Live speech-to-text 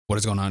What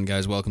is going on,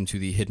 guys? Welcome to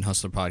the Hidden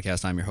Hustler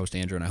Podcast. I'm your host,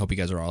 Andrew, and I hope you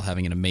guys are all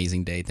having an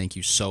amazing day. Thank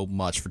you so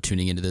much for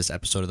tuning into this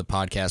episode of the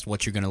podcast.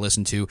 What you're going to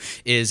listen to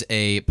is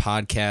a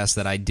podcast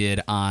that I did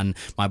on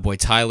my boy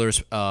Tyler's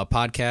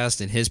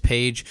podcast and his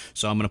page.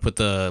 So I'm going to put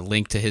the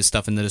link to his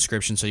stuff in the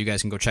description so you guys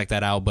can go check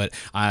that out. But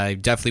I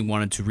definitely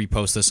wanted to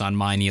repost this on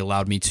mine. He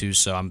allowed me to,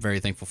 so I'm very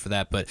thankful for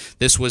that. But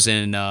this was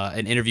an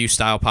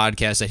interview-style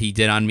podcast that he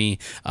did on me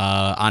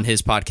on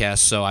his podcast,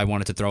 so I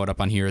wanted to throw it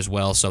up on here as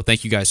well. So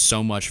thank you guys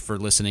so much for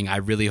listening. I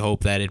really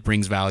hope that it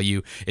brings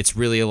value. It's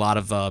really a lot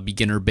of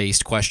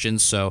beginner-based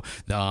questions, so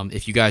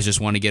if you guys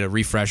just want to get a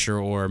refresher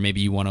or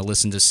maybe you want to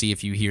listen to see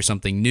if you hear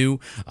something new,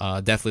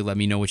 definitely let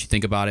me know what you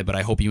think about it, but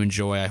I hope you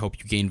enjoy. I hope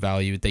you gain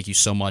value. Thank you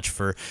so much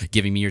for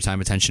giving me your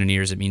time, attention, and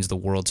ears. It means the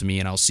world to me,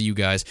 and I'll see you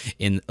guys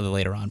in the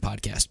later on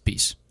podcast.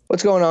 Peace.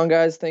 What's going on,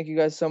 guys? Thank you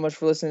guys so much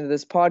for listening to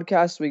this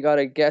podcast. We got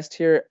a guest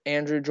here,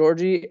 Andrew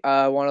Georgie.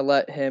 I want to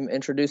let him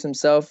introduce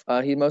himself.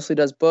 He mostly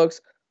does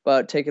books,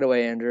 but take it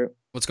away, Andrew.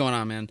 What's going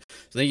on, man?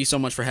 So thank you so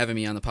much for having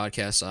me on the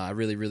podcast. I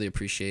really, really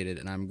appreciate it,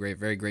 and I'm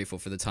very grateful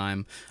for the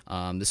time.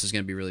 This is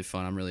going to be really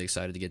fun. I'm really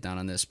excited to get down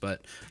on this.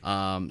 But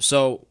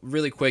so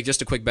really quick,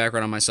 just a quick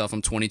background on myself.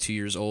 I'm 22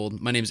 years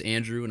old. My name is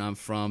Andrew, and I'm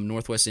from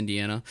Northwest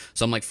Indiana.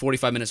 So I'm like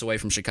 45 minutes away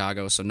from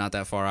Chicago, so not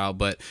that far out.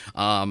 But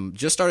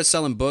just started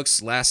selling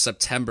books last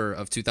September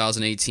of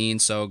 2018.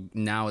 So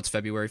now it's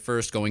February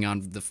 1st, going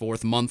on the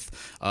fourth month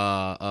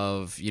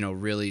of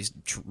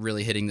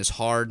really hitting this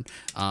hard,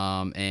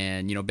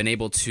 and been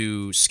able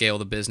to scale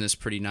the business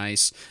pretty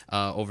nice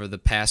over the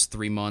past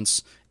 3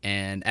 months,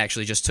 and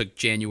actually just took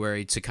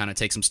January to kind of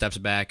take some steps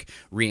back,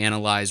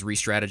 reanalyze,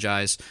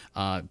 re-strategize,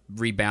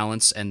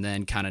 rebalance, and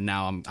then kind of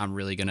now I'm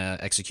really going to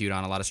execute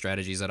on a lot of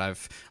strategies that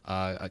I've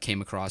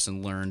came across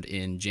and learned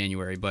in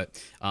January.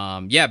 But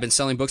yeah, I've been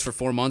selling books for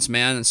 4 months,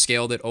 man, and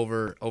scaled it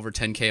over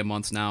 10K a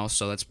month now.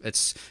 So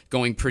it's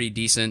going pretty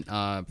decent,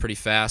 pretty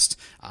fast,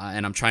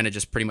 and I'm trying to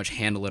just pretty much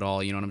handle it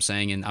all. You know what I'm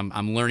saying? And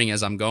I'm learning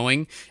as I'm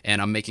going,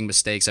 and I'm making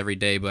mistakes every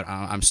day, but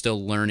I'm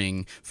still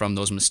learning from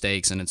those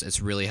mistakes, and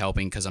it's really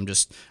helping because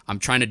I'm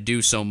trying to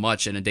do so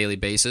much on a daily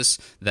basis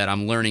that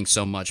I'm learning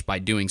so much by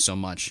doing so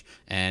much,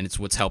 and it's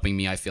what's helping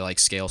me, I feel like,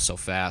 scale so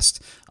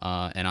fast.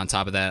 And on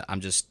top of that,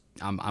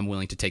 I'm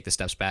willing to take the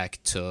steps back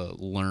to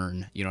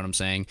learn, you know what I'm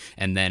saying?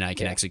 And then I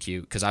can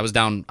execute, because I'm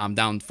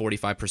down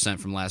 45%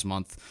 from last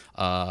month.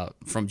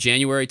 From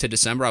January to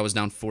December, I was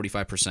down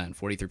 45%,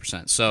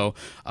 43%. So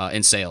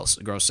in sales,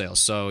 gross sales.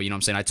 So, you know what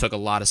I'm saying? I took a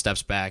lot of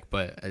steps back,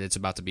 but it's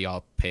about to be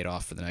all paid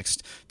off for the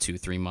next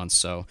 2-3 months.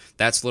 So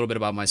that's a little bit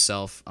about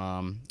myself.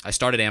 I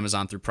started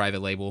Amazon through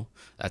private label.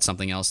 That's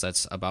something else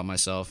that's about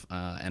myself.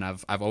 And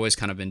I've always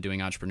kind of been doing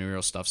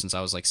entrepreneurial stuff since I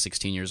was like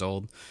 16 years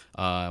old.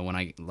 When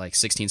I like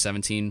 16,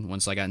 17,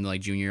 once I got into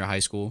like junior year of high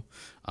school,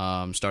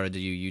 started to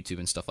do YouTube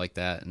and stuff like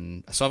that.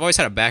 And so I've always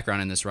had a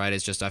background in this, right?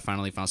 It's just I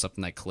finally found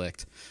something that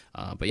clicked.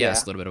 But yeah,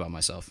 it's a little bit about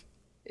myself.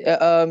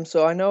 Yeah,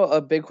 so I know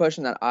a big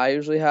question that I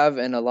usually have,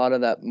 and a lot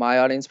of that my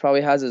audience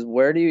probably has, is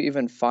where do you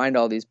even find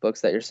all these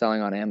books that you're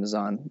selling on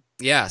Amazon?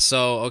 Yeah,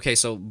 so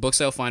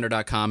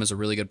booksalefinder.com is a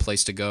really good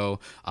place to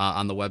go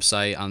on the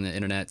website, on the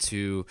internet,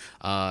 to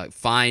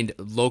find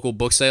local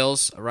book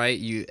sales, right?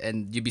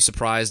 You'd be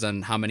surprised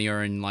on how many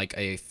are in like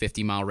a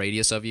 50-mile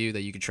radius of you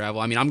that you could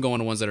travel. I mean, I'm going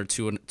to ones that are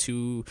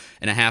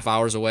 2.5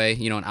 hours away,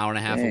 an hour and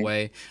a half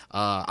away.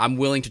 I'm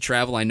willing to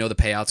travel. I know the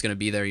payout's going to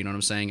be there, you know what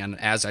I'm saying? And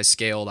as I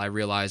scaled, I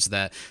realized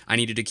that I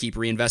needed to keep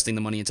reinvesting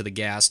the money into the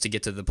gas to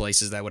get to the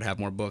places that would have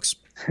more books.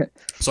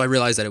 So I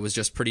realized that it was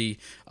just pretty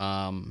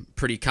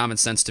common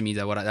sense to me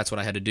that that's what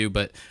I had to do.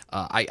 But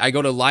I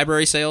go to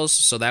library sales,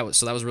 so that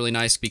was really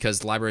nice,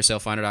 because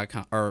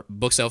librarysalefinder.com or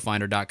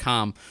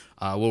booksalefinder.com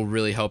will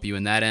really help you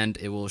in that end.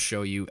 It will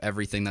show you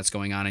everything that's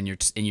going on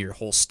in your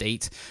whole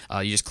state.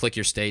 You just click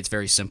your state. It's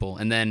very simple.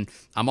 And then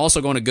I'm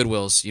also going to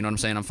Goodwills. You know what I'm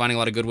saying? I'm finding a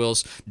lot of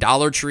Goodwills.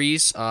 Dollar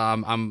Trees,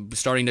 I'm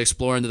starting to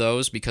explore into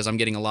those, because I'm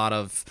getting a lot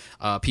of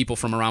people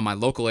from around my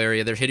local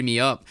area. They're hitting me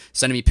up,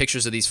 sending me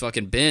pictures of these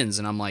fucking bins,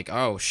 and I'm like,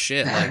 oh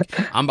shit,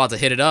 like I'm about to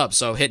hit it up.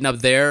 So hitting up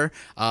there,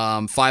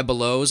 Five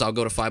Belows. I'll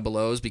go to Five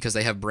Belows because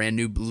they have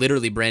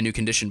literally brand new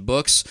condition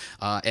books.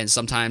 And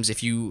sometimes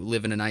if you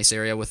live in a nice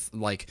area with,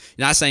 like,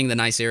 not saying the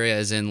nice area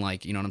is in,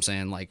 like, you know what I'm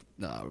saying, like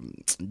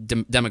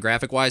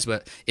demographic wise,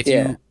 but if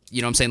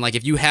you know what I'm saying, like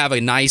if you have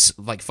a nice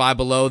like Five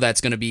Below that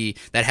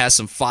has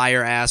some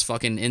fire ass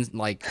fucking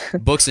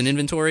books and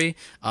inventory,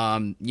 you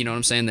know what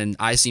I'm saying, then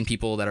I've seen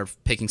people that are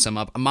picking some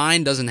up.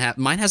 Mine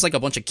has like a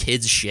bunch of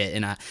kids shit,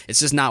 and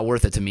it's just not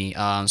worth it to me.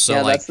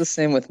 That's the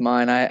same with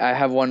mine. I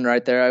have one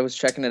right there. I was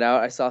checking it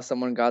out. I saw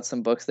someone got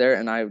some books there,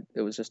 and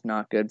it was just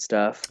not good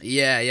stuff.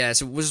 Yeah.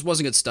 So it just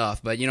wasn't good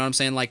stuff. But you know what I'm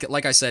saying?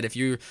 Like I said, if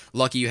you're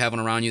lucky you have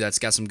one around you that's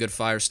got some good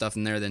fire stuff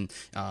in there, then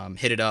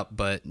hit it up.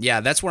 But yeah,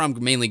 that's where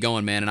I'm mainly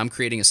going, man. And I'm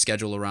creating a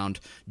schedule around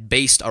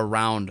based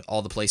around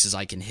all the places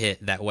I can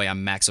hit. That way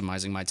I'm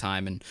maximizing my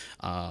time. And,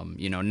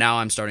 now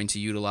I'm starting to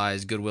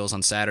utilize Goodwills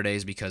on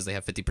Saturdays because they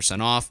have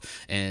 50% off.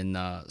 And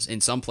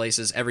in some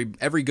places,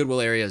 every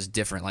Goodwill area is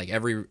different. Like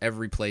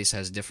every place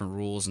has different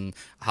rules and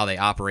how they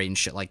operate and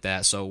shit like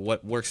that. So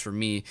what works for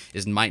me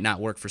might not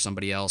work for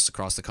somebody else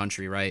across the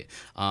country, right?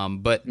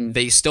 But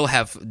they still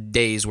have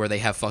days where they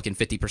have fucking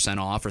 50%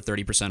 off or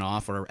 30%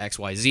 off or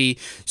XYZ.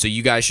 So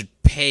you guys should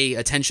pay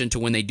attention to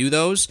when they do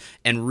those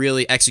and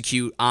really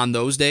execute on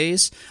those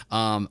days.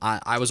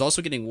 I was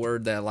also getting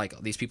word that like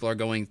these people are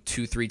going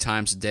 2-3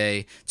 times a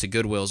day to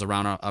Goodwills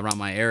around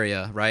my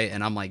area, right?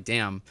 And I'm like,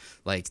 damn,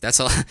 like that's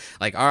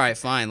like, all right,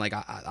 fine. Like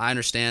I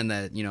understand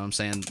that, what I'm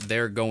saying,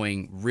 they're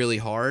going really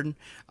hard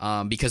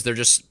because they're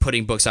just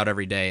putting books out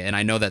every day. And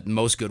I know that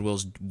most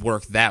Goodwills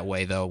work that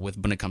way though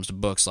when it comes to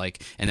books,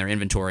 like in their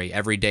inventory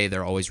every day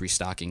they're always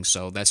restocking.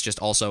 So that's just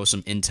also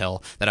some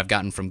intel that I've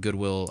gotten from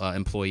Goodwill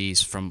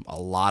employees from a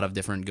lot of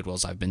different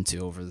Goodwills I've been to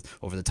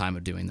over the time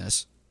of doing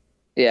this.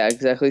 Yeah,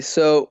 exactly.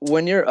 So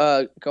when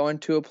you're going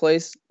to a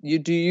place, you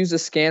do use a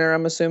scanner,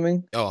 I'm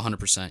assuming? Oh,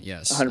 100%,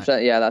 yes.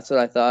 100%. Yeah, that's what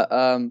I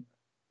thought.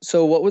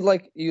 So what would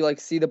like you like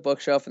see the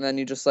bookshelf and then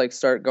you just like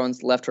start going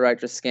left to right,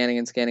 just scanning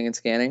and scanning and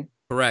scanning?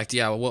 Correct.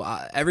 Yeah.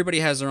 Well,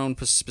 everybody has their own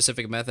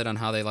specific method on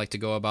how they like to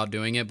go about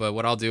doing it. But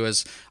what I'll do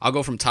is I'll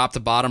go from top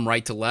to bottom,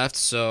 right to left.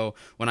 So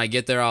when I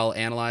get there, I'll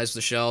analyze the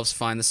shelves,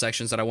 find the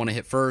sections that I want to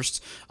hit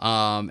first,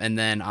 and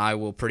then I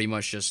will pretty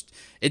much just.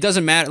 It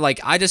doesn't matter. Like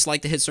I just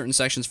like to hit certain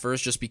sections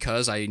first, just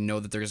because I know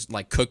that there's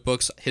like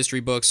cookbooks, history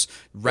books,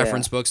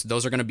 reference books.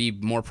 Those are going to be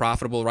more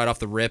profitable right off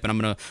the rip, and I'm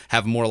going to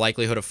have more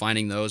likelihood of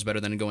finding those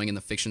better than going in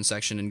the fiction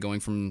section and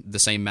going from the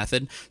same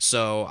method.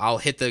 So I'll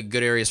hit the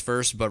good areas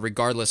first, but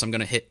regardless, I'm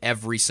going to hit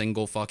every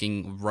single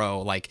fucking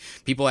row. Like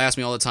people ask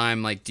me all the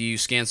time, like, do you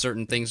scan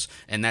certain things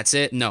and that's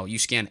it? No, you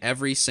scan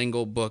every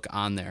single book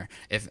on there.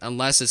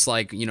 Unless it's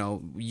like,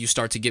 you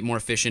start to get more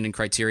efficient in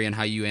criteria and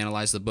how you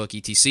analyze the book,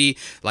 etc.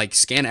 Like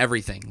scan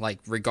everything, like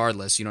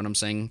regardless, you know what I'm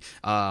saying?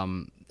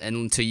 And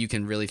until you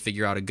can really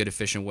figure out a good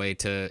efficient way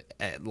to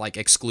like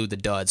exclude the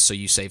duds so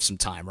you save some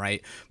time,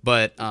 right?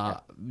 But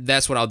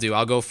that's what I'll do.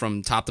 I'll go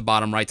from top to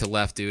bottom, right to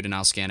left, dude, and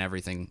I'll scan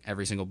everything,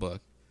 every single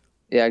book.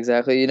 Yeah,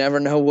 exactly. You never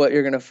know what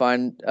you're gonna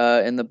find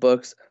in the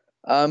books.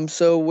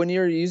 So when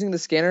you're using the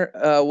scanner,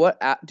 what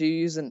app do you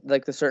use? In,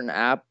 like the certain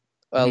app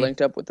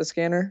linked up with the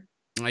scanner?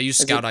 I use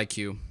Scout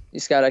IQ. You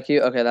Scout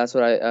IQ? Okay, that's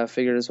what I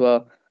figured as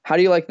well. How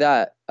do you like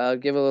that?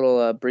 Give a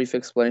little brief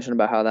explanation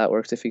about how that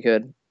works, if you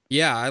could.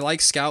 Yeah, I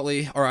like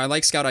Scoutly, or I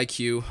like Scout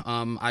IQ.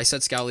 I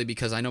said Scoutly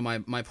because I know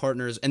my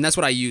partners, and that's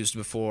what I used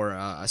before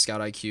Scout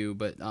IQ.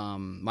 But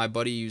my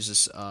buddy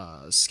uses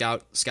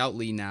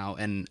Scoutly now,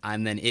 and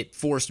then it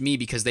forced me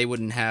because they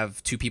wouldn't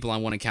have two people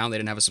on one account. They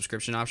didn't have a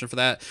subscription option for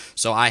that,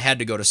 so I had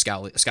to go to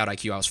Scout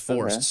IQ. I was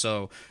forced. Okay.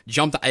 So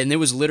jumped, and it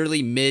was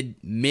literally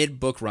mid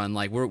book run.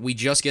 Like we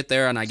just get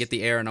there, and I get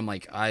the error, and I'm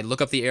like, I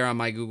look up the error on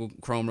my Google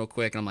Chrome real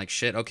quick, and I'm like,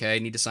 shit, okay, I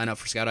need to sign up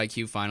for Scout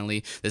IQ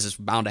finally. This is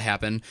bound to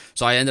happen.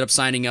 So I ended up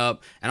signing up.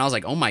 And I was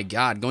like, oh my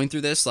God, going through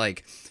this,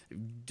 like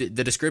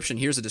the description,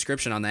 here's the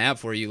description on the app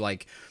for you.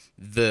 Like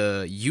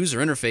the user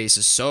interface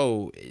is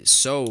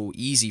so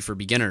easy for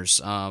beginners.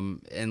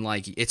 And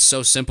like, it's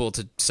so simple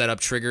to set up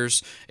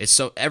triggers.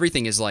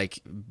 Everything is like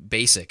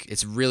basic.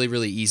 It's really,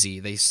 really easy.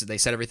 They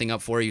set everything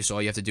up for you. So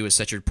all you have to do is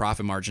set your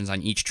profit margins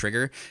on each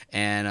trigger.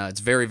 And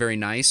it's very, very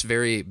nice,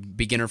 very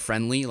beginner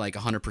friendly, like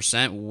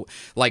 100%.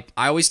 Like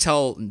I always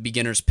tell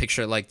beginners,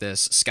 picture it like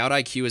this: Scout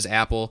IQ is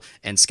Apple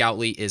and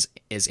Scoutly is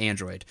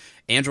Android.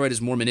 Android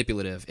is more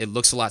manipulative. It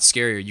looks a lot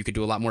scarier. You could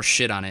do a lot more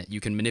shit on it. You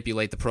can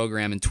manipulate the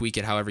program and tweak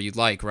it however you'd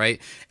like,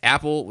 right?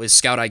 Apple is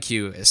Scout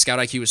IQ. Scout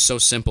IQ is so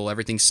simple.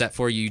 Everything's set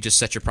for you. You just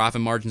set your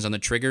profit margins on the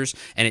triggers,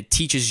 and it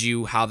teaches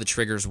you how the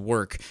triggers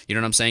work. You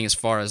know what I'm saying? As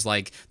far as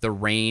like the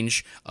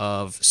range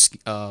of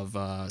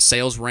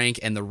sales rank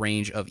and the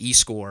range of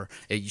e-score,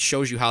 it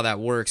shows you how that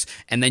works,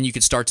 and then you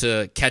could start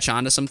to catch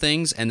on to some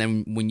things. And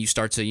then when you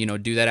start to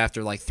do that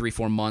after like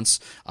 3-4 months,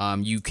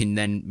 you can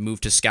then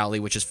move to Scoutly,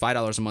 which is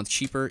 $5 a month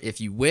cheaper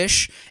if you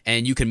wish,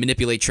 and you can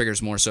manipulate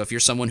triggers more. So if you're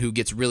someone who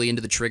gets really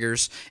into the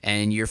triggers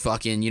and you're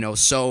fucking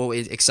so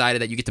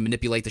excited that you get to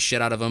manipulate the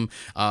shit out of them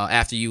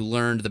after you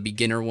learned the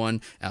beginner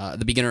one,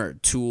 the beginner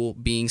tool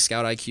being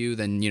Scout IQ,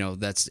 then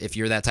that's if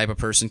you're that type of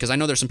person, because I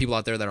know there's some people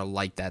out there that are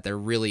like that. They're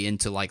really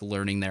into like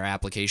learning their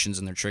applications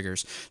and their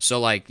triggers. So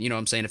like what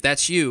I'm saying, if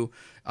that's you,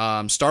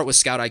 start with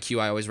Scout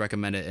IQ. I always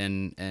recommend it,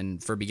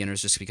 and for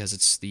beginners, just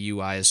because the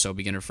UI is so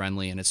beginner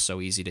friendly and it's so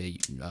easy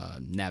to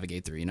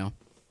navigate through.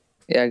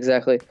 Yeah,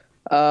 exactly.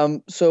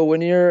 So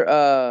when you're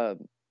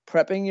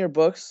prepping your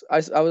books, I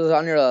was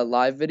on your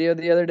live video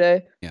the other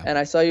day, and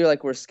I saw you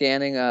like were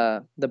scanning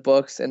the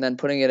books and then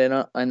putting it in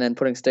and then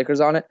putting stickers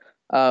on it.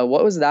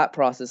 What was that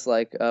process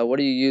like? What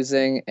are you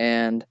using,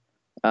 and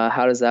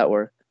how does that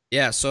work?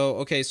 Yeah, so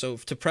okay, so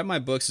to prep my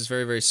books is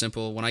very very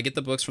simple. When I get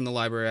the books from the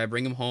library, I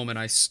bring them home and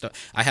I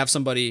have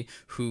somebody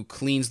who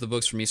cleans the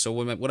books for me. So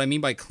what I mean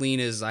by clean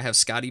is I have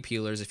Scotty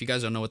peelers. If you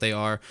guys don't know what they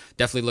are,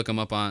 definitely look them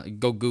up on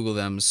go Google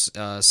them.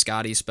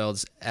 Scotty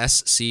spelled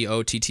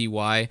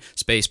SCOTTY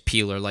space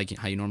peeler, like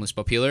how you normally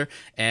spell peeler.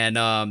 And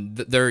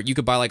they're you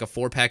could buy like a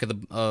 4-pack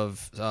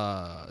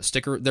of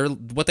sticker. They're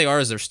what they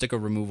are is they're sticker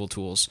removal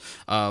tools.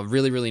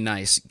 Really really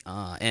nice.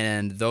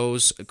 And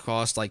those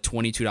cost like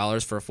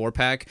 $22 for a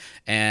 4-pack,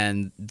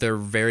 and they're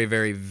very,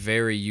 very,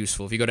 very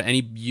useful. If you go to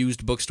any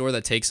used bookstore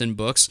that takes in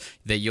books,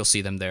 that you'll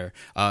see them there.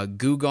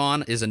 Goo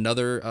Gone is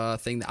another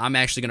thing that I'm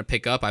actually gonna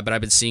pick up. But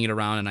I've been seeing it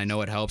around, and I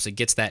know it helps. It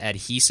gets that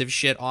adhesive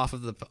shit off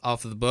of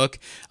the book.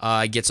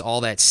 It gets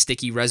all that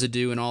sticky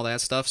residue and all that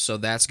stuff. So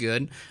that's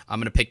good. I'm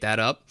gonna pick that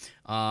up.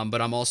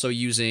 But I'm also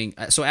using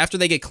so after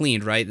they get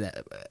cleaned, right?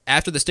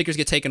 After the stickers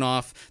get taken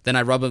off, then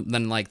I rub them.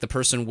 Then like the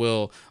person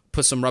will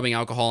put some rubbing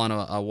alcohol on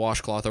a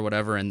washcloth or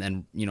whatever, and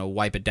then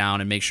wipe it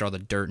down and make sure all the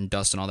dirt and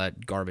dust and all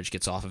that garbage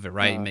gets off of it,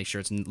 right? And make sure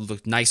it's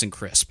look nice and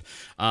crisp.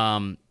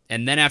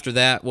 And then after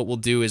that, what we'll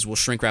do is we'll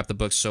shrink wrap the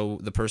books. So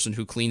the person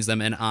who cleans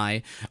them and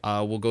I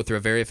will go through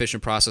a very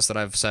efficient process that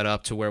I've set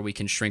up to where we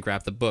can shrink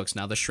wrap the books.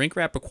 Now, the shrink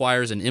wrap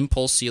requires an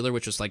impulse sealer,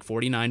 which is like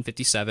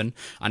 $49.57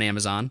 on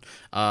Amazon.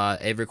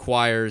 It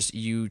requires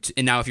you to,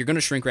 and now if you're going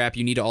to shrink wrap,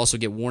 you need to also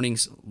get warning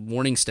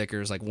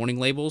stickers, like warning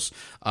labels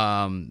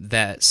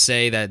that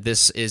say that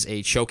this is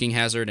a choking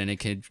hazard, and it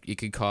could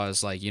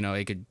cause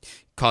it could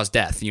cause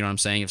death. You know what I'm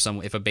saying?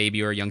 If a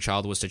baby or a young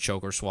child was to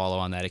choke or swallow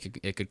on that,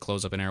 it could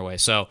close up an airway.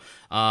 So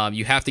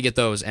you have to get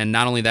those, and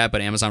not only that,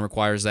 but Amazon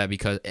requires that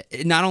because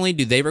not only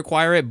do they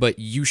require it, but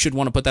you should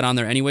want to put that on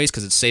there anyways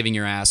because it's saving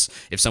your ass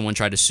if someone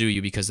tried to sue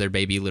you because their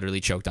baby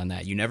literally choked on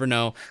that. You never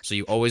know, so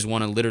you always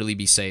want to literally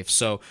be safe.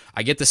 So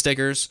I get the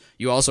stickers.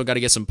 You also got to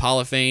get some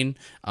polythene,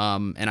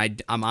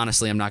 and I'm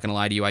honestly, I'm not gonna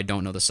lie to you, I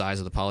don't know the size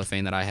of the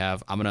polythene that I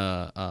have. I'm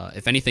gonna,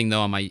 if anything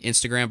though, on my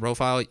Instagram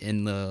profile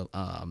in the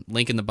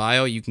link in the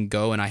bio, you can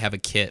go and I have a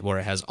kit where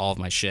it has all of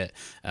my shit,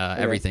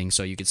 everything,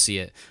 so you could see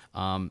it.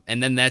 And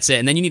then that's it.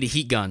 And then you need a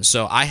heat gun.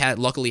 So I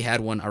luckily had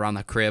one around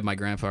the crib. My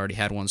grandpa already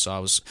had one, so I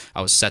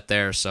was set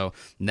there. So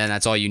then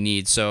that's all you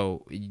need.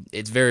 So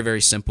it's very very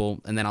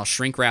simple. And then I'll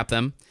shrink wrap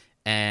them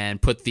and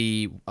put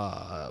the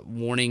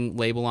warning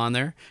label on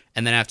there.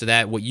 And then after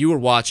that, what you were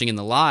watching in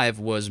the live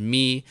was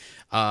me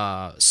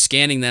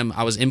scanning them.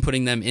 I was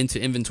inputting them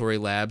into Inventory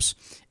Labs,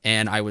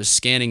 and I was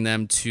scanning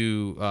them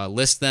to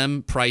list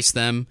them, price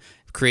them,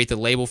 create the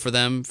label for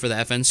them for the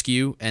FN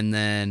SKU, and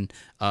then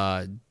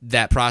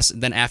that process.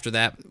 Then after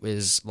that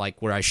is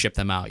like where I ship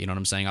them out. You know what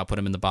I'm saying? I'll put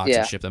them in the box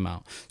and ship them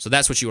out. So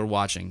that's what you were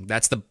watching.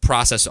 That's the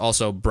process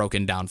also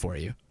broken down for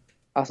you.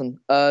 Awesome.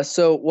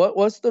 So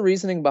what's the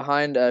reasoning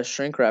behind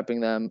shrink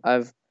wrapping them?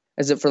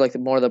 Is it for like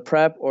more of the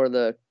prep or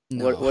the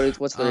No.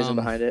 what's the reason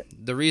behind it?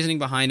 The reasoning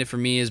behind it for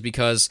me is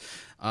because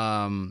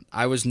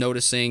I was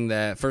noticing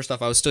that, first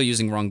off, I was still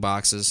using wrong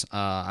boxes.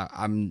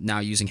 I'm now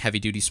using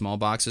heavy-duty small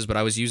boxes, but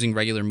I was using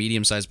regular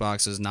medium-sized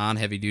boxes,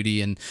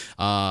 non-heavy-duty, and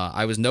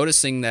I was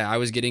noticing that I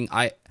was getting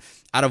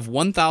out of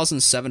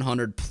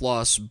 1,700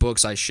 plus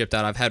books I shipped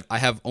out, I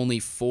have only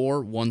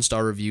 4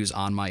 1-star reviews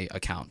on my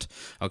account.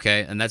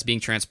 Okay, and that's being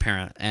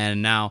transparent.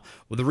 And now,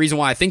 the reason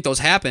why I think those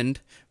happened.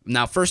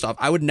 Now, first off,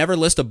 I would never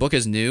list a book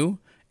as new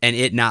and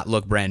it not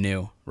look brand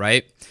new,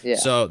 right? Yeah.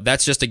 So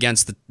that's just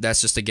against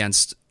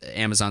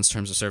Amazon's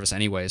terms of service,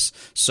 anyways.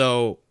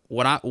 So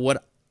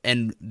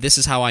and this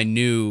is how I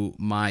knew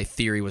my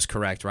theory was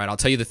correct, right? I'll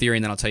tell you the theory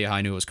and then I'll tell you how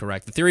I knew it was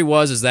correct. The theory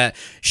is that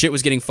shit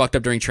was getting fucked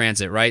up during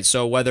transit, right?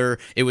 So whether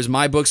it was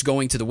my books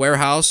going to the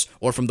warehouse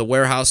or from the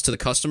warehouse to the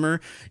customer,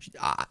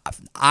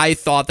 I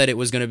thought that it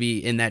was going to be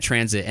in that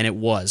transit, and it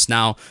was.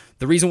 Now,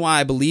 the reason why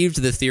I believed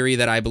the theory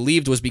that I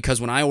believed was because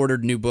when I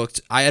ordered new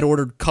books, I had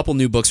ordered a couple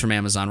new books from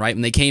Amazon, right?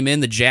 When they came in,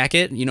 the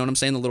jacket, you know what I'm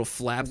saying, the little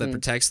flap that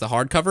protects the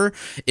hardcover,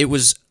 it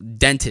was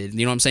dented,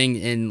 you know what I'm saying,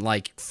 in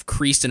like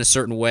creased in a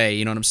certain way,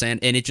 you know what I'm saying,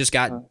 and it just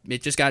got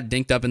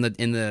dinked up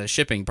in the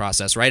shipping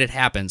process, right? It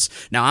happens.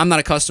 Now, I'm not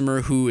a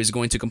customer who is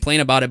going to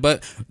complain about it,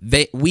 but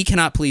we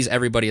cannot please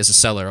everybody as a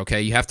seller,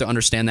 okay? You have to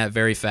understand that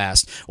very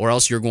fast, or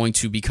else you're going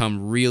to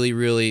become really,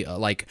 really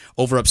like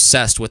over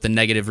obsessed with the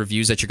negative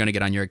reviews that you're going to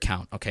get on your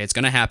account, okay? It's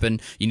going to happen.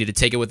 You need to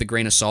take it with a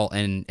grain of salt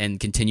and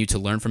continue to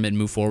learn from it and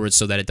move forward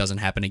so that it doesn't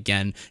happen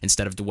again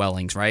instead of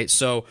dwellings, right?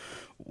 So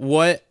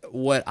what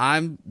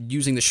I'm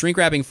using the shrink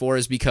wrapping for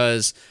is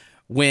because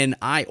when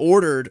I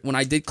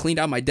did clean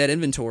out my dead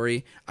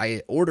inventory,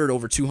 I ordered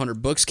over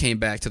 200 books came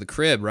back to the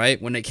crib,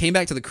 right? When they came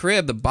back to the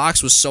crib, the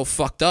box was so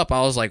fucked up.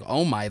 I was like,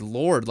 oh my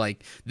Lord,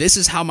 like this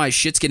is how my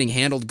shit's getting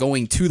handled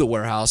going to the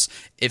warehouse.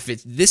 If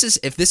this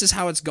is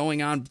how it's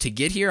going on to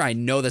get here, I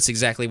know that's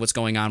exactly what's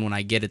going on when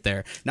I get it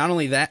there. Not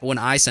only that, when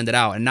I send it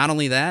out, and not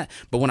only that,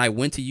 but when I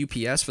went to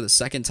UPS for the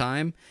second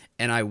time,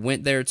 and I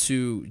went there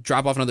to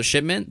drop off another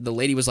shipment, the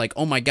lady was like,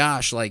 "Oh my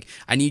gosh, like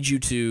I need you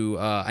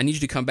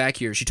to come back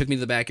here." She took me to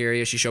the back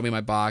area. She showed me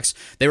my box.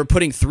 They were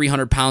putting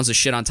 300 pounds of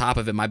shit on top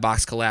of it. My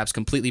box collapsed,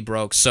 completely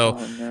broke. So,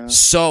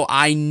 so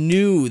I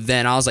knew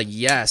then. I was like,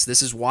 yes,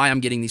 this is why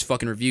I'm getting these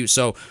fucking reviews.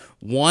 So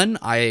one,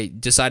 I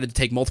decided to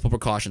take multiple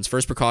precautions.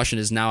 First precaution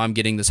is now I'm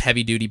getting this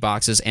heavy-duty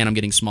boxes and I'm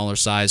getting smaller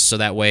size, so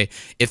that way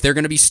if they're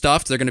going to be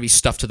stuffed, they're going to be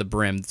stuffed to the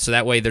brim. So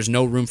that way there's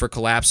no room for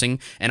collapsing,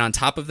 and on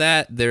top of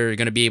that, it's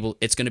going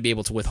to be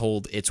able to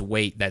withhold its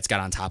weight that's got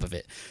on top of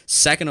it.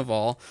 Second of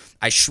all,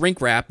 I shrink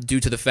wrap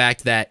due to the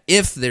fact that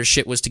if their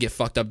shit was to get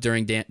fucked up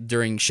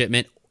during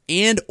shipment,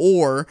 and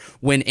or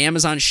when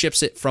Amazon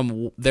ships it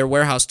from their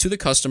warehouse to the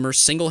customer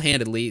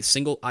single-handedly,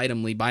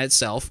 single-itemly by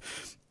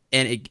itself,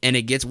 and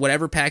it gets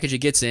whatever package it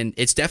gets in,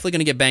 it's definitely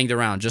going to get banged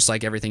around just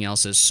like everything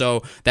else is.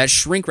 So that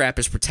shrink wrap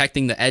is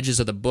protecting the edges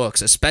of the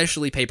books,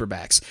 especially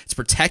paperbacks. It's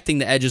protecting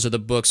the edges of the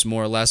books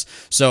more or less.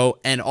 So,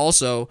 and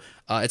also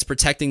it's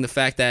protecting the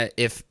fact that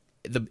if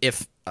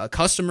a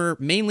customer,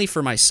 mainly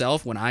for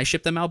myself when I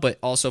ship them out, but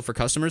also for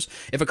customers,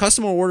 if a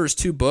customer orders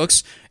 2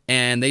 books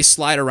and they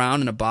slide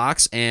around in a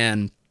box,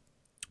 and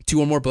 2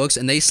 or more books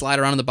and they slide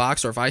around in the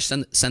box, or if I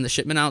send the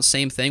shipment out,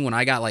 same thing, when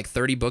I got like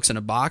 30 books in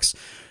a box,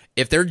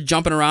 if they're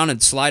jumping around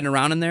and sliding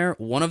around in there,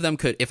 one of them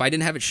could, if I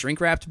didn't have it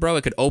shrink wrapped, bro,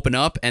 it could open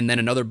up, and then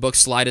another book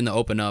slide in the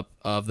open up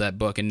of that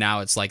book, and now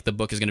it's like the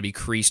book is going to be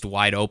creased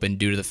wide open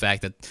due to the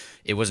fact that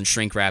it wasn't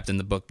shrink wrapped, and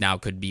the book now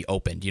could be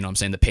opened. You know what I'm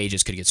saying? The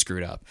pages could get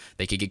screwed up.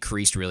 They could get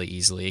creased really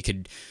easily. It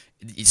could,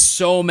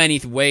 so many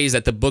ways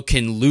that the book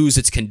can lose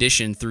its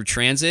condition through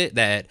transit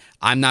that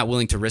I'm not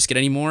willing to risk it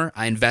anymore.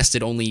 I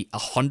invested only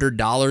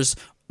 $100,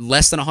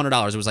 less than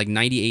 $100. It was like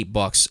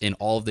 $98 in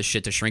all of this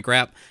shit to shrink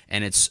wrap,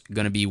 and it's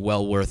going to be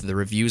well worth the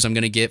reviews I'm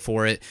going to get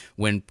for it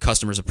when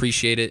customers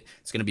appreciate it.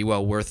 It's going to be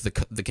well worth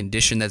the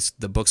condition that's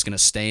the book's going to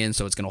stay in,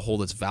 so it's going to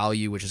hold its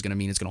value, which is going to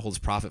mean it's going to hold its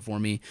profit for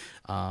me.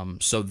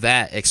 So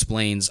that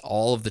explains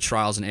all of the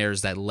trials and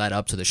errors that led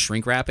up to the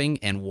shrink wrapping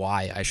and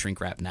why I shrink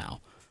wrap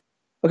now.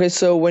 Okay,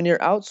 so when you're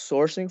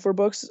outsourcing for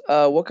books,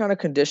 what kind of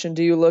condition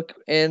do you look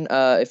in?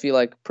 If you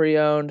like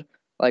pre-owned,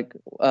 like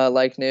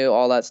new,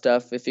 all that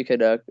stuff. If you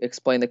could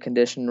explain the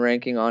condition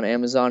ranking on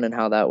Amazon and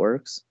how that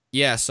works.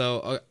 Yeah,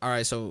 so all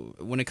right, so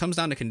when it comes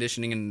down to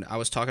conditioning, and I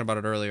was talking about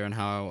it earlier, and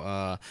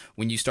how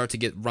when you start to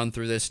get run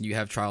through this and you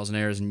have trials and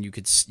errors, and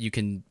you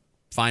can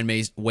find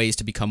ways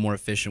to become more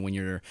efficient when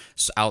you're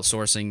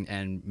outsourcing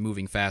and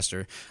moving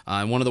faster.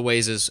 And one of the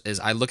ways is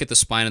I look at the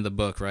spine of the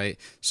book, right?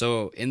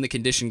 So in the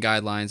condition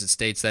guidelines, it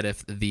states that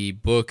if the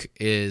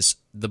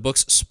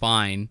book's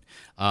spine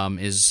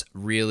is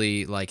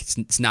really like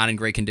it's not in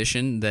great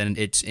condition, then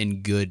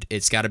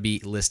it's got to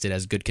be listed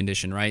as good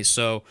condition, right?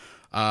 So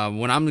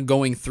when I'm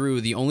going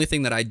through, the only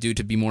thing that I do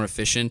to be more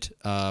efficient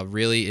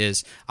really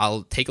is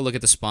I'll take a look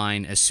at the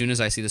spine as soon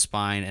as I see the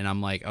spine, and I'm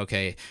like,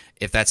 okay,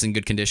 if that's in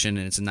good condition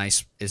and it's a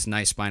nice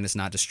spine, it's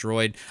not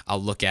destroyed,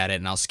 I'll look at it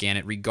and I'll scan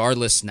it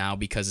regardless now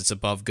because it's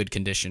above good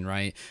condition,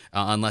 right?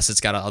 Unless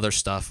it's got other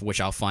stuff, which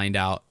I'll find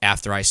out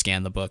after I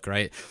scan the book,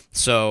 right?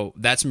 So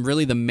that's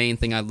really the main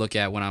thing I look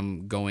at when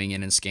I'm going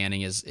in and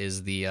scanning is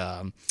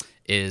the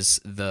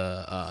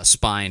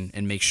spine,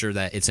 and make sure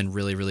that it's in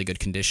really, really good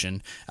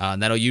condition.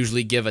 That'll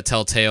usually give a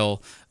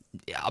telltale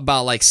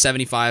about like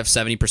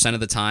 70% of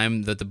the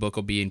time that the book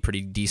will be in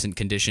pretty decent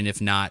condition, if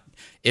not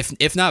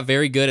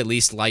very good, at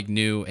least like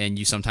new. And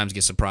you sometimes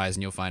get surprised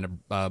and you'll find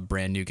a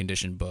brand new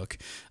condition book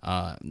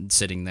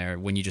sitting there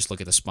when you just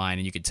look at the spine,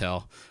 and you could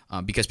tell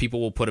because people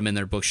will put them in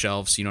their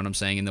bookshelves, you know what I'm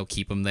saying, and they'll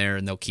keep them there,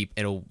 and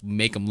it'll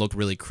make them look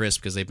really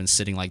crisp because they've been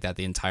sitting like that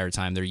the entire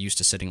time. They're used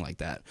to sitting like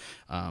that.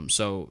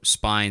 So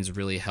spines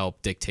really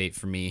help dictate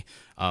for me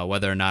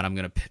whether or not I'm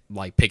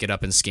gonna pick it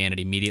up and scan it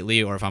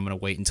immediately, or if I'm gonna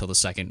wait until the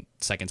second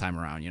time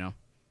around, you know?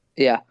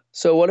 Yeah.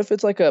 So what if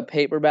it's like a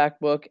paperback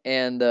book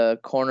and the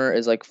corner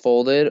is like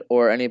folded,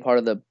 or any part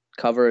of the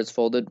cover is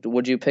folded?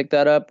 Would you pick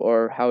that up,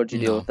 or how would you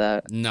deal with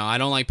that? No, I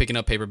don't like picking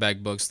up paperback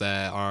books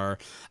I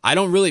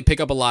don't really pick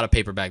up a lot of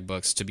paperback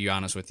books, to be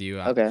honest with you.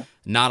 Okay.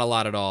 Not a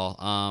lot at all.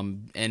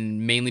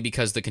 And mainly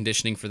because the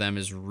conditioning for them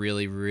is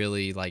really,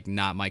 really like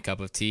not my cup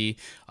of tea.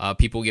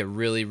 People get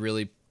really,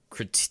 really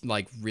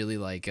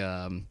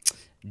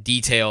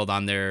detailed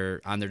on their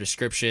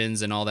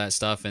descriptions and all that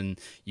stuff, and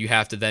you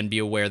have to then be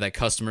aware that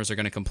customers are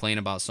going to complain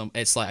about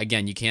it's like,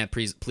 again, you can't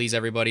please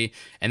everybody,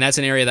 and that's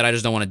an area that I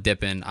just don't want to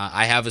dip in.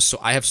 I have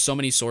so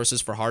many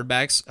sources for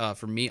hardbacks.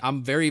 For me,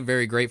 I'm very,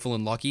 very grateful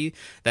and lucky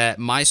that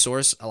my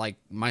sources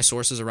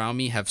around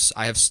me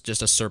I have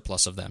just a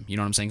surplus of them, you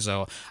know what I'm saying?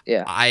 So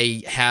yeah,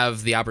 I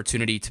have the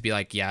opportunity to be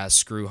like, yeah,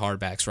 screw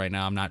hardbacks right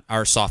now,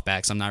 or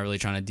softbacks, I'm not really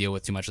trying to deal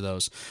with too much of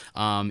those.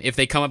 If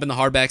they come up in the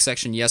hardback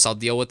section, yes, I'll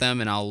deal with them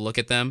and I'll look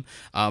at them.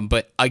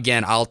 But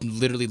again, I'll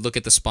literally look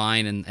at the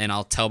spine and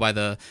I'll tell by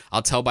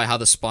how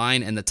the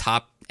spine and the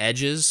top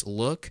edges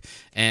look,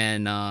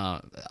 and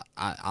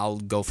I'll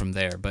go from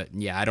there. But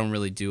yeah, I don't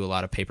really do a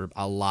lot of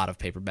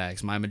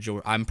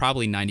paperbacks. I'm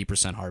probably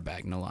 90%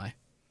 hardback, no lie.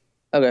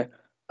 Okay.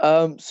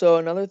 So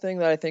another thing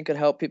that I think could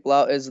help people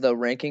out is the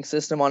ranking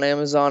system on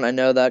Amazon. I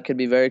know that could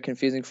be very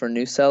confusing for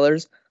new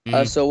sellers.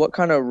 So what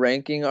kind of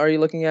ranking are you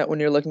looking at when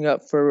you're looking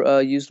up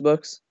for used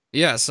books?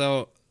 Yeah,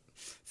 so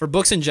for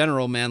books in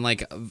general, man,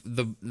 like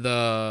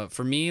the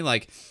for me,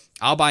 like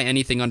I'll buy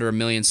anything under 1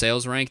 million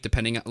sales rank,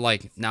 depending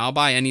like now I'll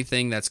buy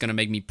anything that's gonna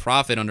make me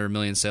profit under 1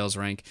 million sales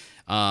rank.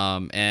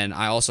 And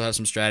I also have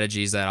some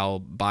strategies that I'll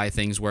buy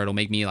things where it'll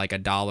make me like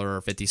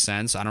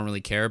 $1.50. I don't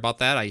really care about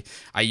that.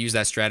 I use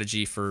that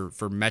strategy for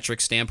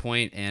metric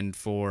standpoint and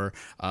for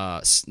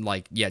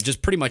like yeah,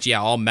 just pretty much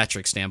yeah, all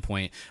metric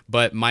standpoint.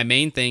 But my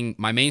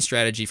main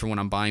strategy for when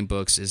I'm buying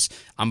books is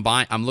I'm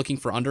looking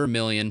for under 1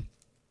 million,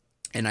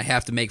 and I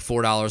have to make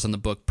 $4 on the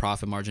book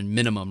profit margin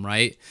minimum,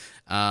 right?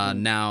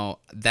 Now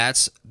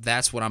that's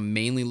what I'm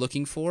mainly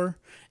looking for,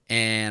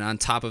 and on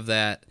top of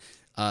that,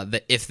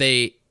 if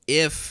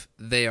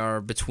they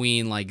are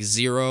between like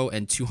 0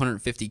 and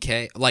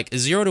 250K, like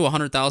 0 to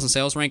 100,000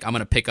 sales rank, I'm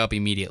gonna pick up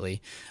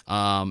immediately.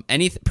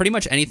 Pretty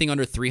much anything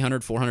under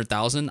 300,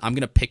 400,000, I'm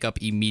gonna pick up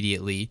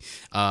immediately,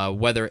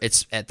 whether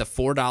it's at the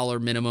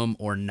 $4 minimum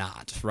or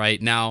not.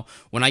 Right now,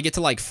 when I get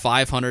to like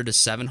 500 to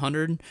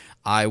 700,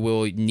 I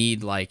will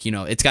need like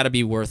it's got to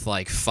be worth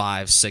like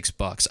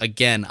 $5-6.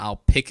 Again,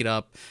 I'll pick it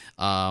up.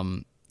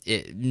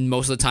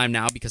 Most of the time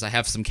now, because I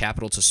have some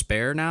capital to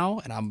spare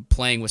now and I'm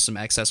playing with some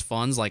excess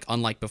funds, like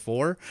unlike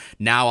before,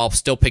 now I'll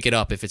still pick it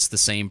up if it's the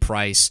same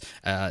price.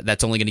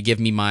 That's only going to give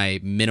me my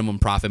minimum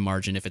profit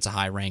margin if it's a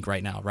high rank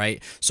right now,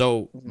 right?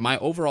 So my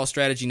overall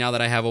strategy now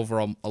that I have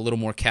overall a little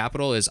more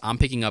capital is I'm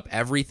picking up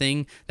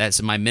everything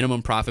that's my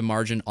minimum profit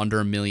margin under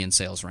 1 million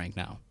sales rank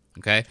now.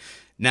 Okay.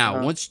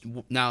 Now,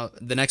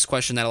 the next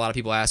question that a lot of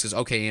people ask is,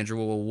 okay, Andrew,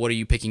 well, what are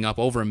you picking up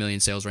over 1 million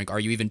sales rank? Are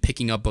you even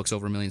picking up books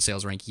over 1 million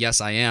sales rank? Yes,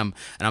 I am,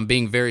 and I'm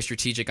being very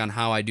strategic on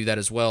how I do that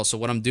as well. So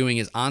what I'm doing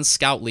is on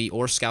Scoutly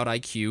or Scout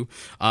IQ,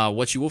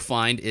 what you will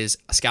find is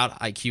Scout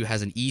IQ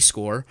has an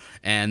E-score,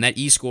 and that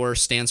E-score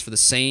stands for the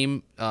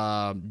same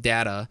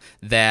data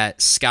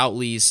that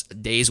Scoutly's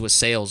days with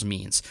sales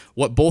means.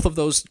 What both of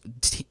those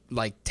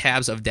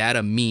tabs of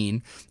data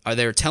mean are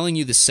they're telling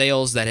you the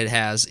sales that it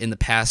has in the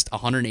past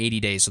 180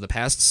 days, so the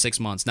past 6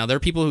 months. Now there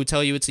are people who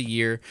tell you it's a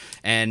year,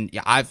 and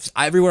yeah,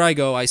 everywhere I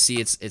go I see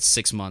it's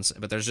 6 months,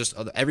 but there's just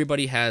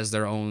everybody has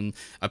their own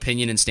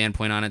opinion and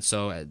standpoint on it,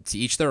 so to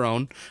each their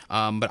own.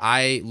 But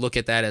I look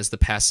at that as the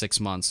past 6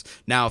 months.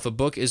 Now if a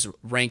book is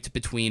ranked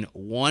between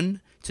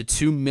 1 to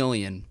 2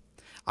 million,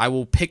 I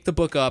will pick the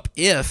book up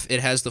if it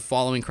has the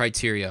following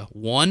criteria.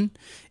 1,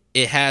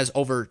 it has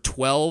over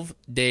 12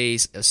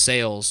 days of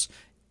sales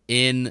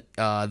in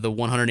the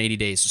 180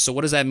 days. So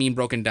what does that mean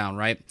broken down,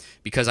 right?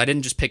 Because I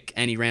didn't just pick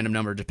any random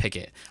number to pick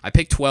it. I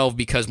picked 12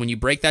 because when you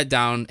break that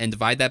down and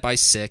divide that by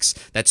 6,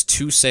 that's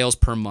 2 sales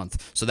per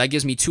month. So that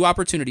gives me 2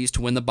 opportunities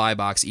to win the buy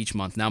box each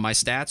month. Now my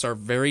stats are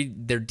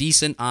they're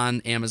decent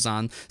on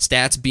Amazon.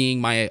 Stats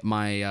being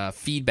my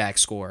feedback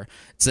score.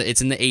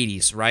 It's in the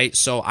 80s, right?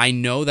 So I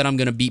know that I'm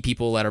going to beat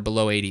people that are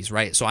below 80s,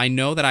 right? So I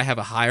know that I have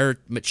a higher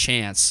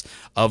chance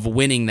of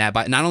winning that.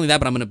 But not only that,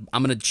 but I'm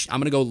going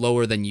to go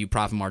lower than you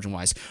profit margin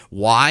wise.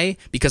 Why?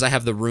 Because I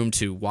have the room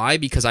to. Why?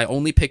 Because I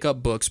only pick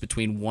up books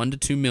between 1 to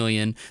 2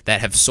 million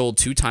that have sold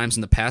 2 times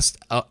in the past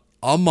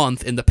a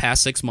month in the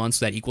past 6 months.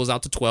 That equals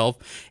out to 12.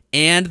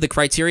 And the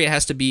criteria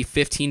has to be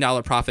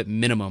 $15 profit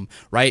minimum,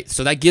 right?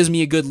 So that gives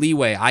me a good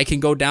leeway. I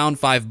can go down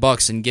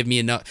 $5 and give me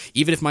enough,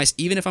 even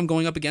if I'm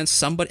going up against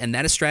somebody, and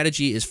that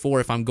strategy is for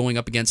if I'm going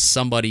up against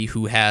somebody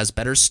who has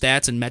better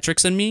stats and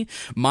metrics than me,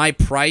 my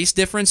price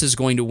difference is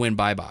going to win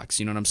buy box.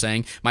 You know what I'm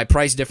saying? My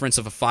price difference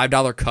of a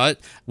 $5 cut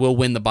will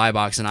win the buy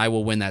box, and I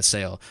will win that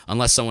sale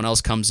unless someone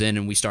else comes in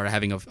and we start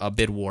having a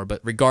bid war.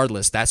 But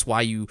regardless, that's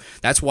why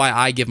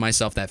I give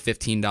myself that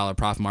 $15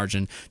 profit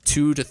margin.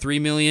 2 to 3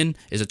 million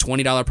is a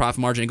 $20 profit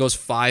margin. It goes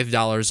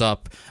 $5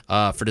 up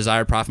for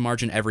desired profit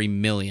margin every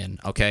million.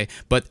 Okay,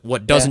 but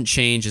what doesn't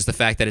change is the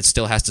fact that it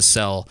still has to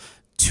sell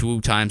 2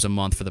 times a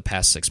month for the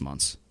past 6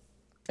 months.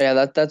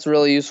 Yeah, that's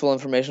really useful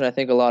information. I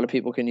think a lot of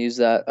people can use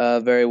that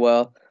very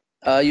well.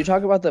 You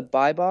talk about the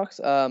buy box.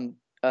 Kind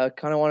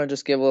of want to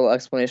just give a little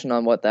explanation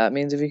on what that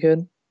means, if you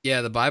could.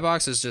 Yeah, the buy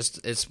box is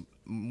it's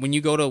when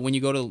you go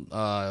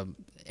to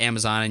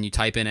Amazon and you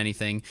type in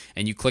anything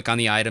and you click on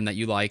the item that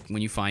you like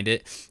when you find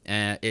it,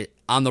 it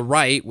on the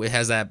right it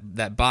has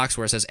that box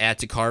where it says add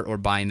to cart or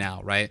buy now,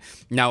 right?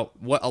 Now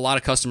what a lot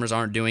of customers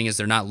aren't doing is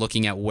they're not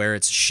looking at where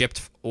it's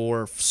shipped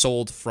or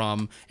sold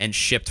from and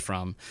shipped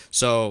from.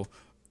 So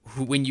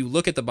when you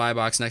look at the buy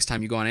box next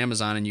time you go on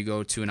Amazon and you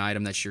go to an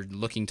item that you're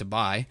looking to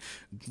buy,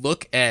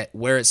 look at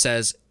where it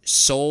says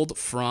sold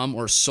from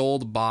or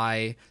sold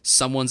by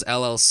someone's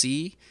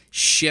LLC,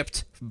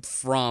 shipped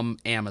from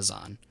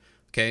Amazon.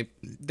 Okay,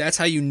 that's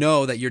how you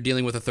know that you're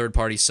dealing with a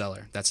third-party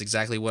seller. That's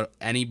exactly what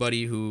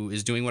anybody who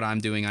is doing what I'm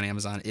doing on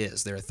Amazon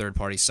is. They're a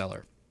third-party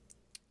seller.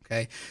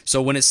 Okay,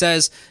 so when it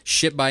says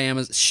shipped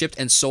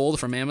and sold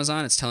from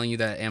Amazon, it's telling you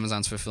that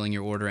Amazon's fulfilling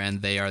your order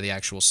and they are the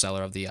actual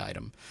seller of the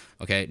item.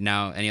 Okay,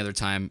 now any other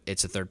time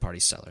it's a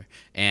third-party seller,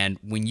 and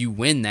when you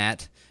win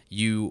that,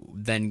 you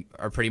then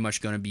are pretty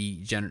much going to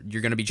be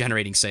you're going to be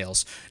generating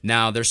sales.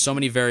 Now, there's so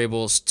many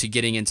variables to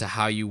getting into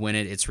how you win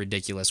it. It's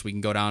ridiculous. We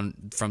can go down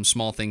from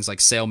small things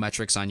like sale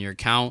metrics on your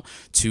account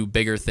to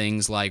bigger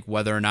things like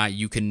whether or not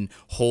you can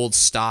hold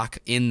stock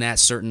in that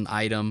certain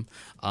item,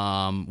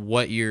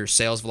 what your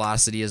sales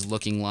velocity is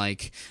looking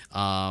like,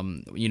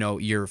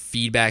 your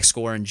feedback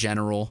score in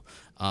general.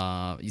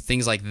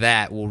 Things like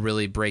that will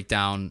really break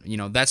down,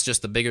 that's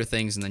just the bigger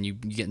things. And then you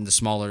get into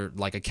smaller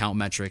like account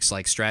metrics,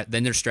 like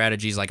then there's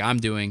strategies like I'm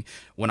doing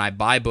when I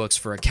buy books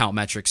for account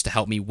metrics to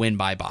help me win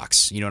buy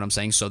box. You know what I'm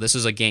saying? So this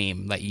is a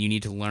game that you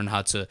need to learn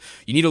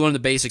you need to learn the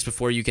basics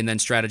before you can then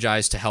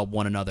strategize to help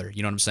one another.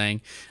 You know what I'm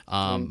saying?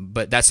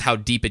 But that's how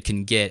deep it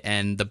can get.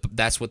 And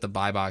that's what the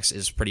buy box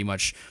is pretty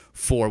much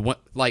for.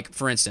 Like,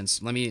 for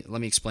instance, let me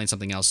explain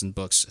something else in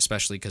books,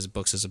 especially because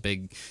books is a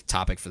big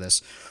topic for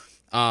this.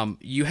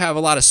 You have a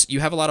lot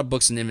of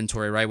books in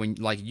inventory, right? When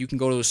like you can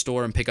go to a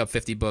store and pick up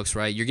 50 books,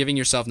 right? You're giving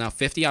yourself now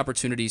 50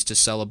 opportunities to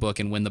sell a book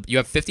and you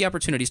have 50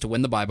 opportunities to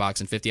win the buy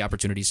box and 50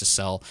 opportunities to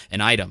sell an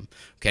item.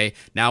 Okay.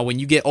 Now, when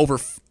you get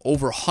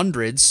over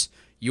hundreds,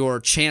 your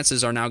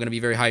chances are now going to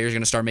be very high. You're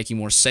going to start making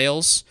more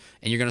sales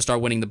and you're going to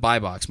start winning the buy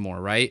box more,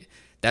 right?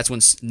 That's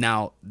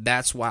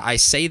why I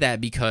say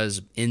that,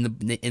 because in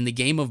the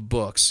game of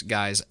books,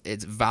 guys,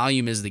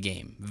 volume is the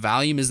game.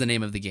 Volume is the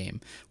name of the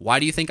game. Why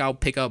do you think I'll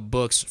pick up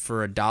books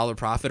for $1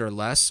 profit or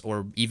less,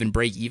 or even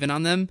break even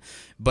on them,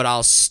 but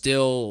I'll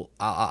still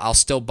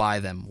buy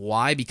them?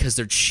 Why? Because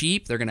they're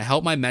cheap. They're gonna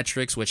help my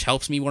metrics, which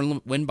helps me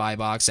win buy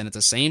box, and at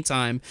the same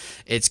time,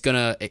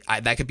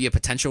 that could be a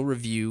potential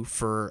review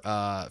for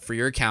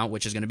your account,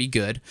 which is gonna be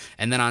good.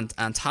 And then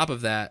on top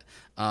of that,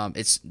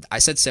 I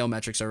said sale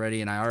metrics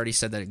already, and I already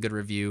said that good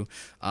review.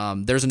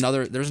 There's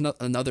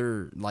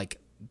another like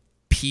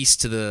piece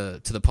to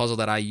the puzzle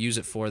that I use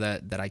it for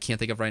that I can't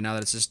think of right now.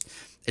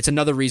 It's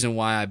another reason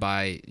why I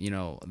buy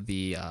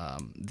the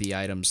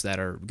items that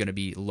are going to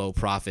be low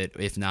profit,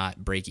 if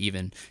not break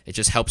even. It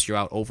just helps you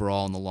out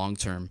overall in the long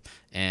term,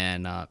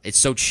 and it's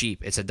so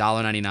cheap. It's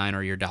 $1.99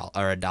 or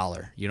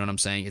 $1. You know what I'm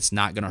saying? It's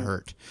not going to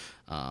hurt.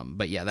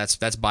 But yeah,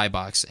 that's buy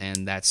box,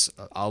 and that's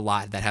a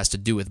lot that has to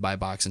do with buy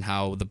box and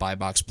how the buy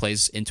box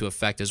plays into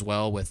effect as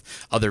well with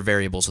other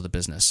variables of the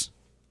business.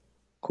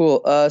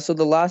 Cool. So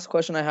the last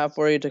question I have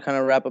for you to kind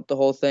of wrap up the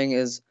whole thing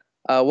is,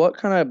 what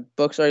kind of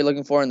books are you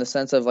looking for in the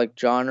sense of like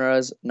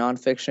genres,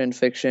 nonfiction,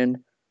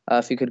 fiction?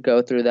 If you could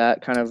go through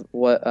that, kind of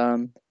what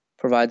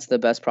provides the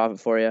best profit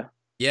for you.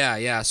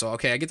 Yeah. So,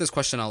 okay, I get this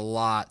question a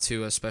lot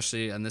too,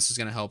 especially, and this is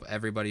going to help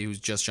everybody who's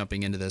just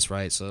jumping into this,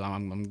 right? So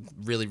I'm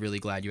really, really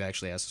glad you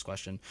actually asked this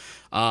question.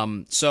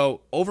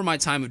 So over my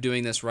time of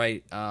doing this,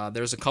 right,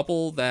 there's a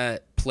couple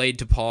that played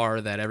to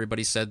par that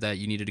everybody said that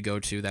you needed to go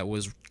to that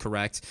was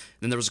correct.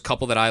 Then there was a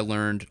couple that I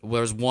learned. Well,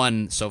 there's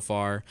one so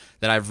far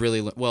that I've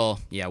really,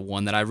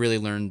 one that I really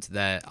learned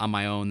that on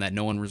my own that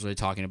no one was really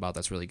talking about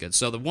that's really good.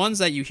 So the ones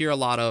that you hear a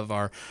lot of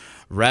are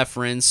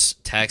reference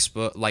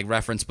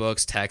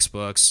books,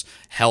 textbooks,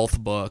 health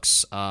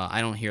books.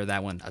 I don't hear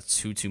that one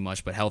too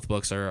much, but health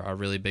books are a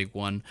really big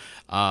one.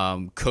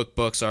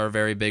 Cookbooks are a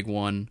very big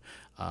one.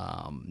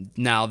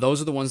 Now,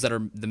 those are the ones that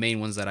are the main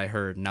ones that I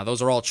heard. Now,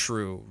 those are all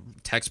true.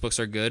 Textbooks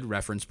are good.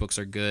 Reference books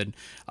are good.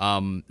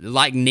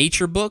 Like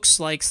nature books,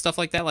 like stuff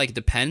like that, like it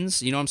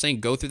depends. You know what I'm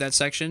saying? Go through that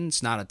section.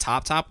 It's not a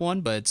top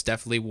one, but it's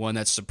definitely one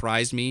that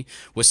surprised me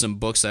with some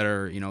books that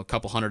are, a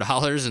couple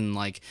 $100, and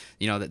like,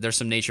 there's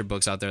some nature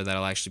books out there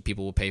that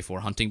people will pay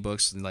for, hunting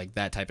books, like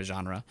that type of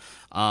genre.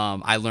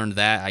 I learned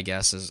that, I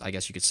guess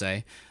you could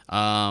say.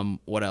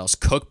 What else?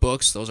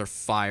 Cookbooks. Those are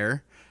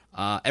fire.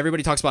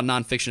 Everybody talks about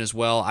nonfiction as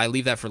well. I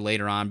leave that for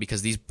later on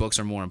because these books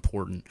are more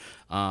important.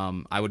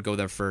 I would go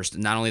there first.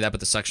 Not only that, but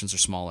the sections are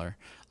smaller.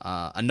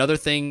 Another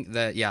thing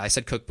that, I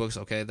said cookbooks.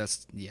 Okay,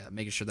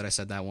 making sure that I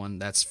said that one.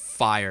 That's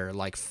fire,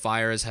 like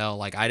fire as hell.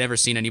 Like I'd never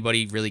seen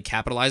anybody really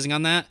capitalizing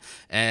on that,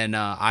 and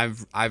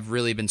I've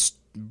really been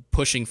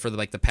pushing for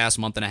the past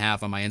month and a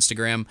half on my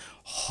Instagram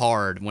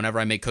hard whenever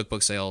I make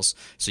cookbook sales,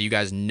 so you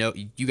guys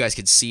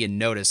could see and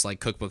notice like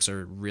cookbooks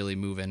are really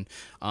moving.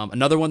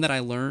 Another one that I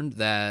learned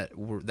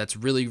that's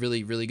really,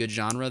 really, really good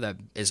genre that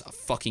is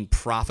fucking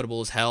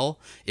profitable as hell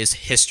is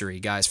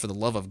history. Guys, for the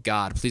love of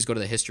God, please go to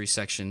the history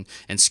section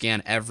and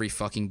scan every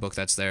fucking book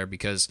that's there,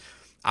 because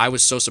I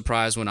was so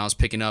surprised when I was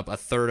picking up a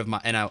third of my,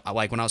 and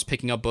when I was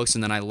picking up books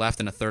and then I left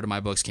and a third of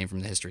my books came from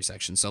the history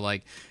section. So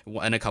like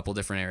in a couple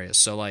different areas.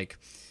 So like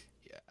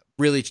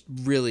really,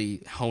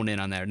 really hone in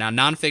on there. Now,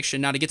 nonfiction,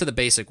 now to get to the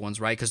basic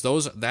ones, right?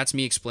 Because that's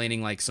me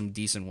explaining like some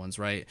decent ones,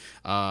 right?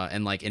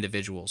 And like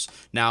individuals.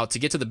 Now, to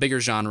get to the bigger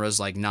genres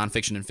like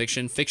nonfiction and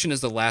fiction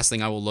is the last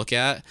thing I will look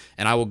at,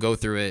 and I will go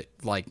through it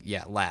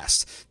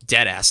last.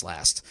 Dead ass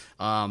last.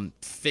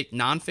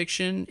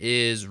 Nonfiction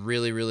is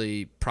really,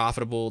 really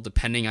profitable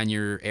depending on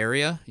your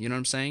area. You know what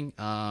I'm saying?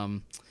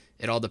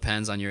 it all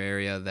depends on your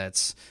area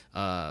that's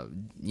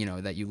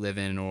that you live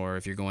in, or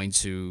if you're going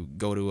to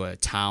go to a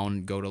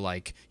town, go to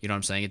like, you know what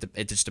I'm saying?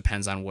 It just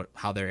depends on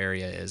how their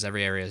area is.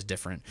 Every area is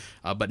different.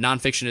 But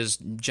nonfiction is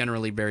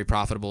generally very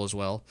profitable as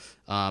well.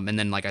 And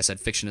then, like I said,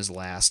 fiction is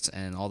last,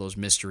 and all those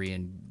mystery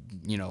and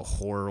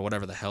horror,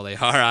 whatever the hell they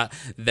are,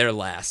 they're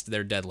last.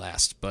 They're dead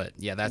last. But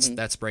yeah,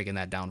 that's breaking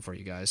that down for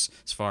you guys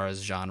as far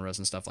as genres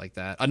and stuff like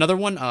that. Another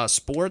one,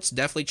 sports.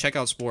 Definitely check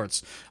out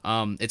sports.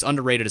 It's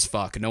underrated as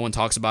fuck. No one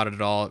talks about it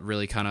at all. It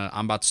really kind of.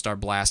 I'm about to start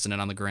blasting it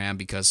on the gram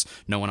because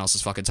no one else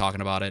is fucking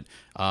talking about it.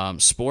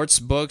 Sports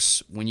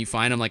books, when you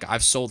find them, like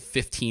I've sold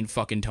 15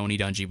 fucking Tony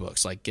Dungy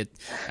books. Like,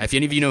 if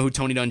any of you know who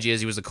Tony Dungy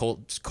is, he was the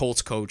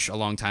Colts coach a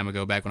long time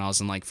ago, back when I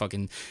was in like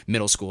fucking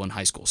middle school and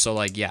high school. So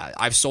like, yeah,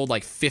 I've sold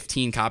like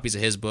 15 copies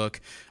of his book.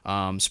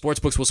 Sports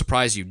books will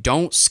surprise you.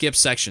 Don't skip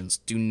sections.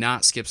 Do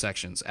not skip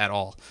sections at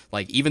all.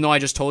 Like, even though I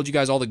just told you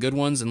guys all the good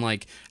ones and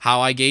like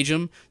how I gauge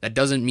them, that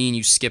doesn't mean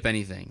you skip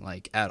anything,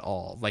 like at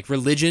all. Like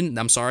religion,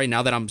 I'm sorry,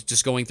 now that I'm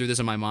just going through this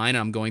in my mind,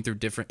 I'm going through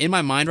in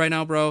my mind right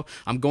now, bro,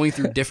 I'm going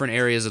through different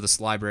areas of the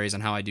libraries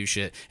and how I do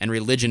shit. And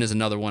religion is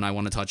another one I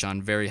want to touch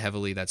on very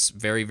heavily. That's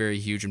very, very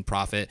huge in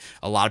profit.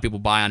 A lot of people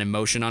buy on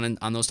emotion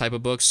on those type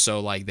of books, so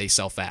like they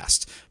sell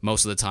fast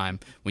most of the time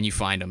when you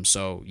find them.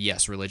 So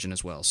yes, religion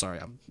as well. Sorry,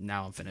 I'm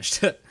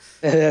finished.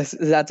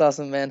 That's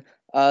awesome, man.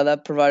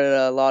 That provided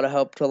a lot of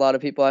help to a lot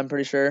of people, I'm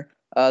pretty sure.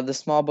 The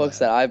small books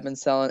that I've been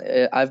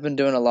selling, I've been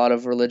doing a lot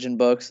of religion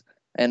books,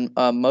 and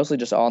mostly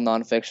just all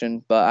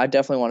nonfiction. But I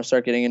definitely want to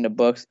start getting into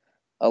books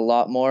a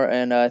lot more.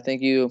 And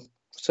thank you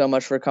so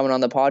much for coming on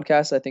the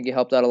podcast. I think you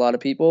helped out a lot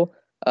of people.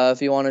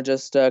 If you want to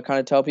just kind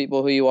of tell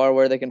people who you are,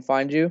 where they can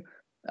find you,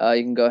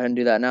 you can go ahead and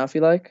do that now if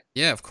you like.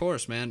 Yeah, of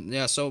course, man.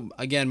 Yeah, so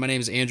again, my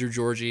name is Andrew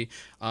Georgie.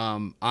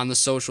 On the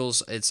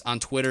socials, it's on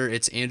Twitter,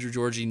 it's Andrew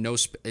Georgie.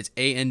 It's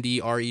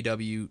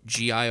AndrewGiorgii.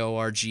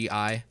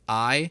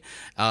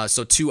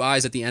 So 2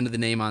 I's at the end of the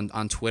name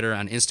on Twitter.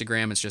 On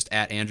Instagram, it's just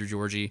at Andrew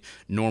Georgie,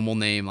 normal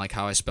name, like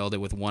how I spelled it,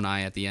 with 1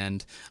 I at the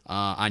end.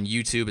 On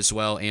YouTube as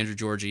well, Andrew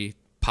Georgie.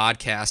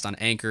 Podcast on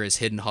Anchor is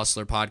Hidden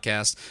Hustler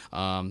Podcast.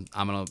 I'm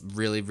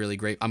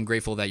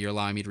grateful that you're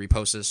allowing me to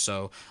repost this,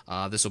 so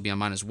this will be on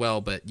mine as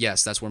well. But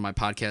yes, that's where my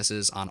podcast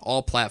is on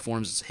all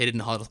platforms. It's Hidden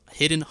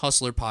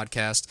Hustler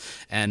Podcast,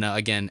 and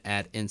again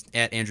at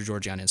Andrew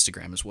Georgie on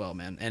Instagram as well,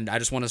 man. And I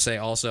just want to say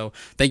also,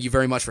 thank you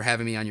very much for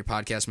having me on your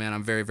podcast, man.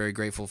 I'm very, very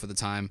grateful for the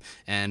time,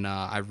 and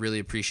I really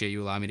appreciate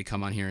you allowing me to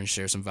come on here and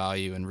share some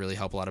value and really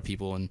help a lot of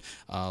people, and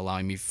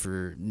allowing me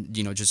for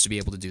just to be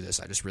able to do this.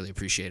 I just really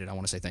appreciate it. I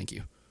want to say thank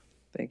you.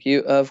 Thank you.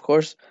 Of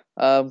course.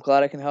 I'm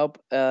glad I can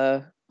help.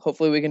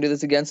 Hopefully we can do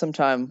this again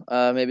sometime.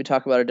 Maybe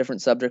talk about a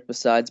different subject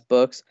besides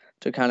books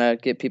to kind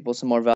of get people some more value.